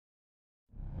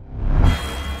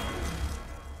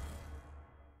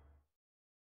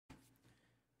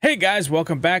Hey guys,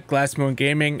 welcome back. Glass Moon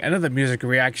Gaming, another music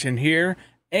reaction here,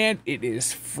 and it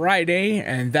is Friday,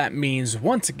 and that means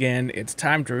once again it's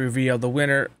time to reveal the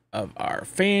winner of our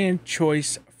Fan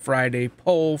Choice Friday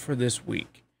poll for this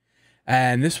week.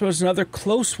 And this was another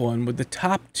close one, with the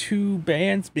top two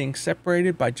bands being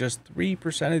separated by just 3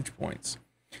 percentage points.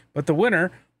 But the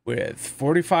winner, with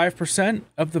 45%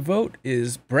 of the vote,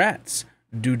 is BRATS,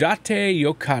 Doudatte,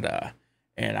 Yokatta.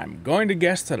 And I'm going to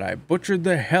guess that I butchered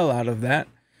the hell out of that.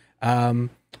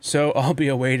 So I'll be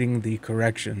awaiting the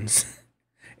corrections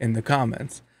in the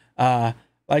comments.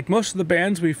 Like most of the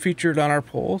bands we featured on our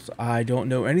polls, I don't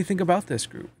know anything about this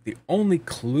group. The only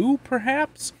clue,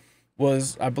 perhaps,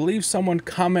 was I believe someone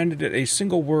commented a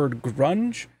single word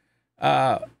grunge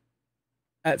at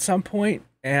some point,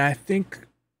 and I think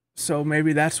so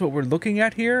maybe that's what we're looking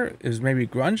at here, is maybe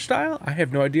grunge style? I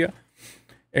have no idea.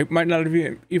 It might not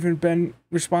have even been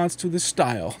response to the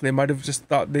style. They might have just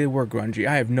thought they were grungy.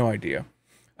 I have no idea.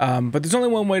 But there's only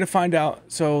one way to find out,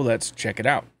 so let's check it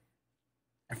out.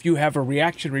 If you have a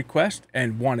reaction request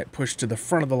and want it pushed to the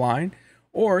front of the line,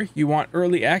 or you want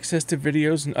early access to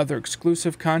videos and other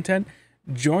exclusive content,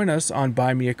 join us on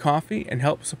Buy Me a Coffee and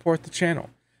help support the channel.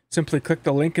 Simply click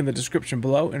the link in the description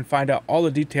below and find out all the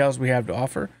details we have to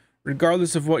offer.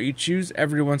 Regardless of what you choose,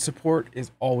 everyone's support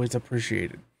is always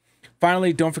appreciated.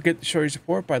 Finally, don't forget to show your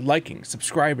support by liking,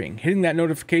 subscribing, hitting that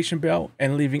notification bell,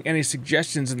 and leaving any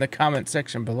suggestions in the comment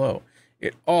section below.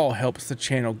 It all helps the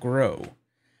channel grow.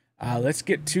 Let's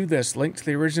get to this. Link to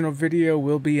the original video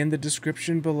will be in the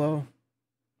description below.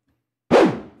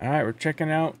 Alright, we're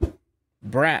checking out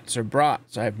BRATS or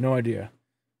BRATS. I have no idea.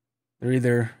 They're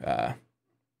either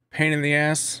pain in the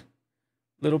ass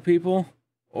little people,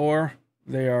 or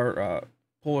they are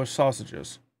Polish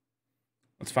sausages.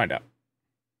 Let's find out.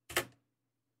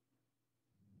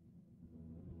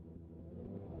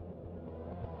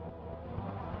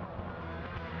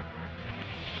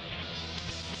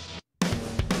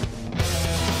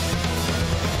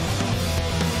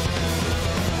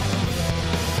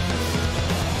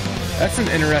 That's an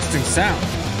interesting sound.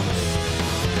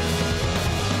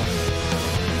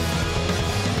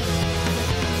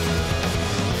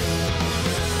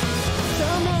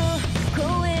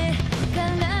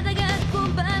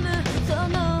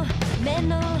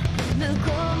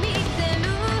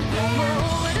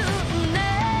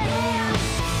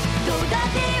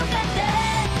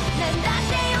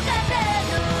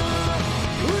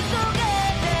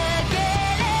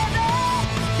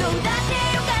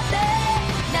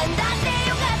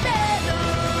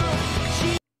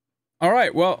 All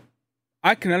right, well,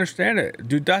 I can understand it.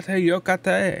 Doudatte,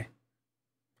 yokatta.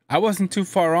 I wasn't too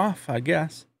far off, I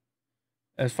guess,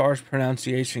 as far as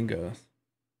pronunciation goes.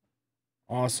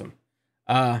 Awesome.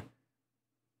 Yeah,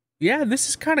 this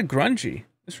is kind of grungy.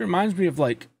 This reminds me of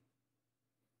like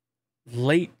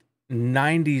late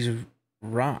 90s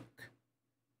rock.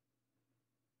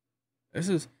 This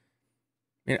is,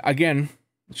 again,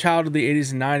 child of the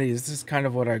 80s and 90s. This is kind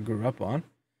of what I grew up on.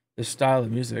 This style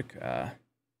of music.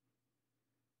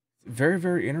 Very,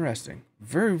 very interesting.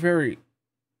 Very, very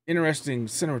interesting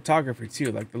cinematography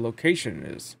too. Like the location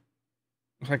is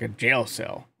like a jail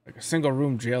cell, like a single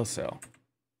room jail cell.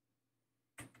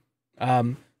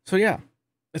 So yeah,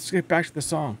 let's get back to the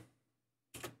song.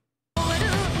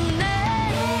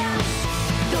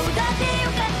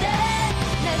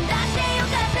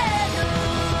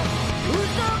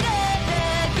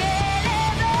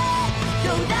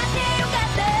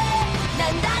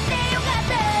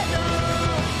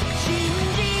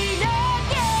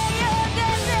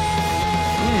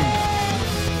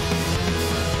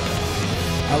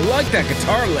 I like that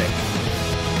guitar lick.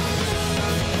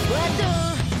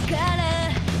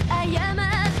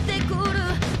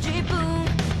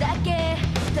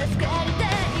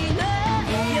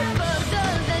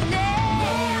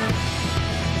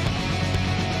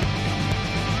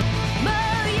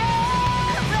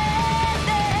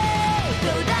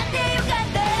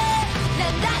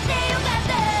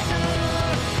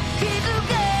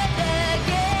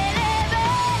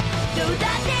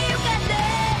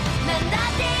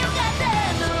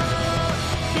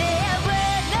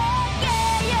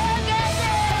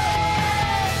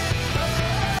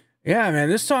 Yeah, man,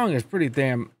 this song is pretty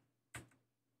damn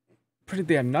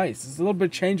nice. It's a little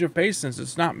bit change of pace since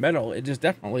it's not metal. It is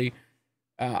definitely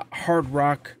hard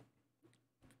rock,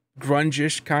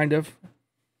 grunge-ish kind of.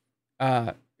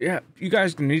 Yeah, you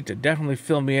guys need to definitely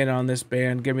fill me in on this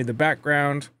band. Give me the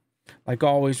background, like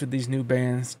always with these new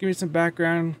bands. Give me some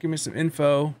background. Give me some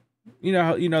info. You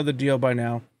know the deal by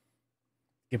now.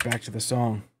 Get back to the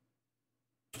song.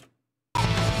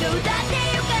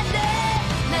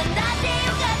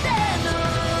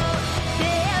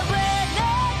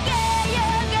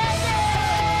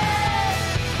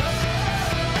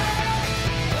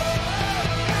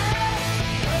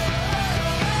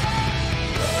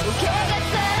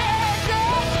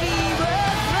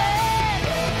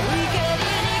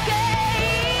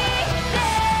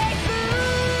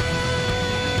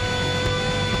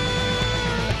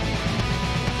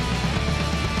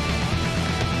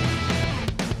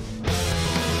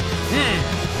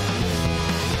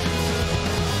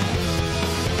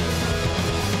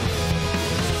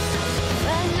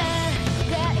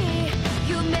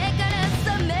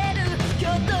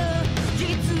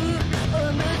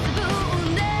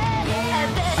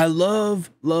 I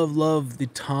love the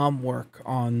tom work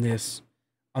on this,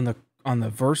 on the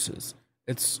verses.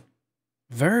 It's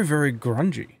very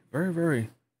grungy, very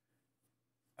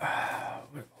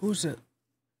who's it?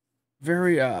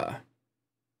 Very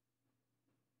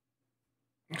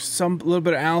some little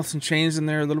bit of Alice in Chains in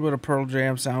there, a little bit of Pearl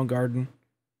Jam, Soundgarden.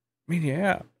 I mean,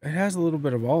 yeah, it has a little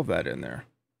bit of all of that in there.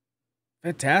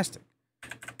 Fantastic.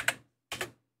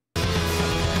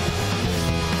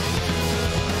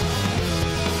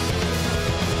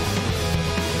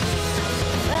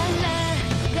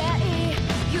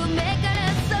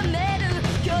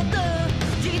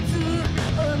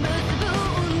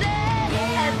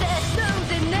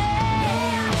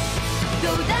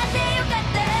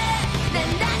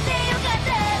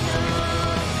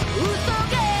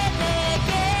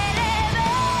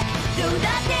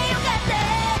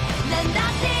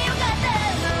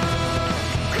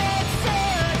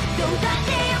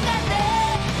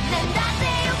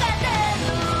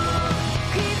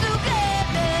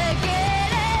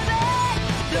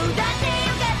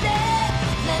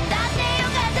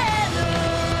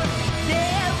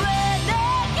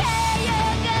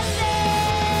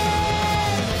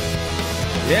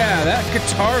 Yeah, that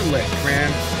guitar lick, man.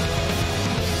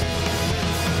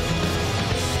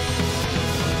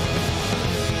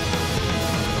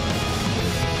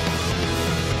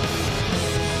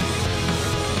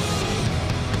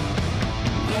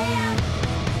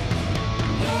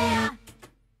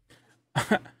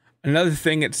 Another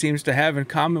thing it seems to have in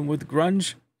common with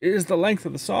grunge is the length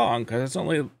of the song, because it's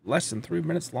only less than 3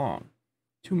 minutes long.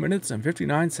 2 minutes and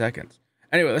 59 seconds.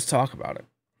 Anyway, let's talk about it.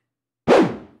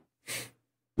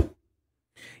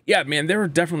 Yeah, man, there were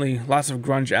definitely lots of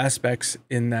grunge aspects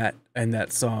in that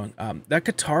song. That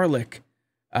guitar lick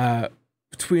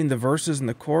between the verses and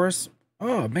the chorus,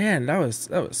 oh man, that was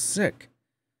sick.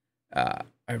 I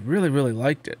really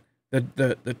liked it.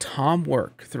 The tom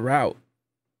work throughout,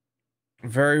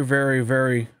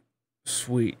 very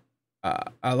sweet.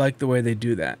 I like the way they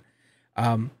do that.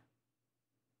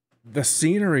 The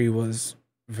scenery was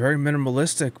very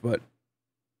minimalistic, but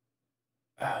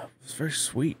it was very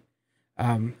sweet.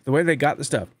 The way they got the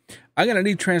stuff. I'm going to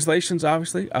need translations,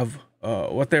 obviously, of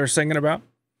what they were singing about.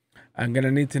 I'm going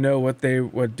to need to know what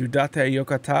Doudatte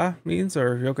yokatta means,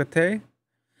 or yokatte.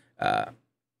 I'm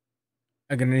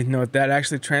going to need to know what that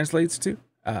actually translates to.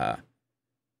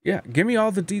 Yeah, give me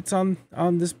all the deets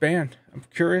on this band. I'm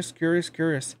curious.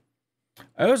 It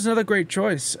was another great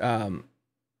choice.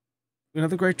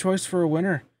 Another great choice for a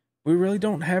winner. We really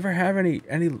don't ever have any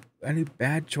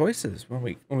bad choices when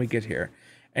we get here.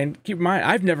 And keep in mind,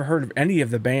 I've never heard of any of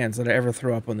the bands that I ever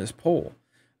throw up on this poll.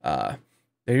 They're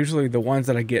usually the ones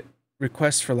that I get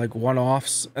requests for, like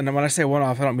one-offs. And when I say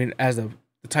one-off, I don't mean as the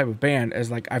type of band,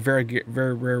 as like I get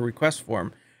very rare requests for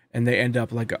them, and they end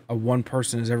up like a one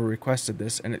person has ever requested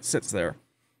this, and it sits there.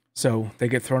 So they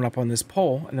get thrown up on this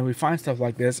poll, and then we find stuff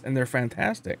like this, and they're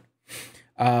fantastic.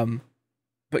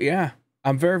 But yeah,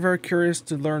 I'm very curious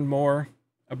to learn more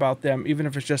about them, even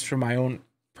if it's just for my own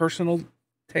personal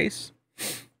taste.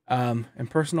 And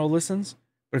personal listens.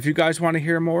 But if you guys want to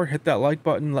hear more, hit that like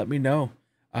button, let me know.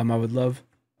 I would love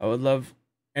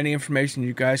any information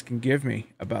you guys can give me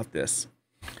about this.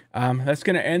 That's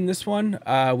going to end this one.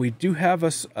 We do have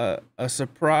a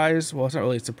surprise. Well, it's not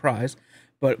really a surprise,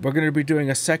 but we're going to be doing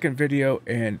a second video,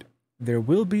 and there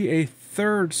will be a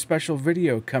third special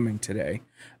video coming today.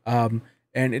 And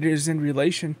it is in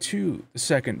relation to the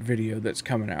second video that's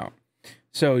coming out.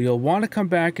 So you'll want to come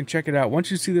back and check it out.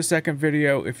 Once you see the second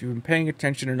video, if you've been paying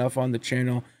attention enough on the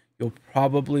channel, you'll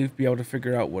probably be able to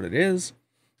figure out what it is.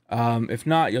 If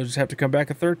not, you'll just have to come back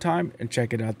a third time and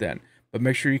check it out then. But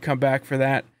make sure you come back for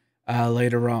that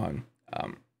later on.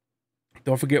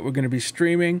 Don't forget, we're going to be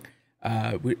streaming.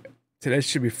 Today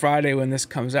should be Friday when this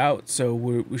comes out, so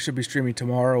we should be streaming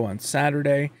tomorrow on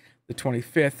Saturday, the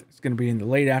 25th. It's going to be in the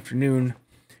late afternoon,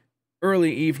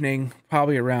 early evening,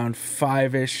 probably around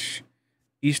 5-ish.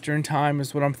 Eastern time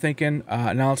is what I'm thinking.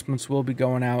 Announcements will be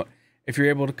going out. If you're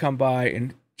able to come by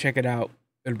and check it out,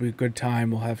 it'll be a good time.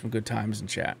 We'll have some good times and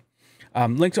chat.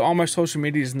 Link to all my social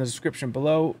media is in the description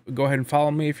below. Go ahead and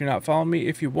follow me if you're not following me.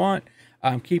 If you want,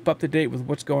 keep up to date with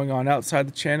what's going on outside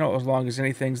the channel, as long as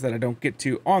any things that I don't get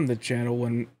to on the channel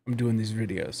when I'm doing these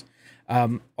videos.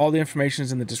 All the information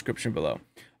is in the description below.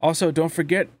 Also, don't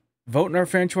forget, vote in our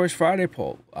Fan Choice Friday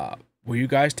poll. Will you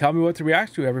guys tell me what to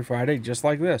react to every Friday, just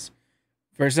like this?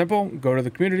 Very simple. Go to the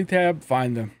community tab,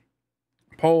 find the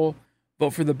poll,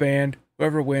 vote for the band.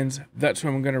 Whoever wins, that's who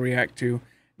I'm going to react to.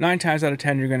 9 times out of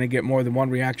 10, you're going to get more than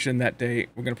one reaction that day.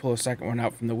 We're going to pull a second one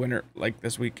out from the winner, like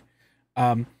this week.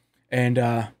 And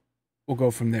we'll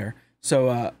go from there.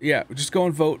 So, yeah, just go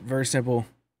and vote. Very simple.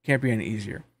 Can't be any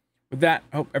easier. With that,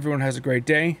 I hope everyone has a great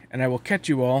day, and I will catch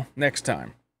you all next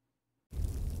time.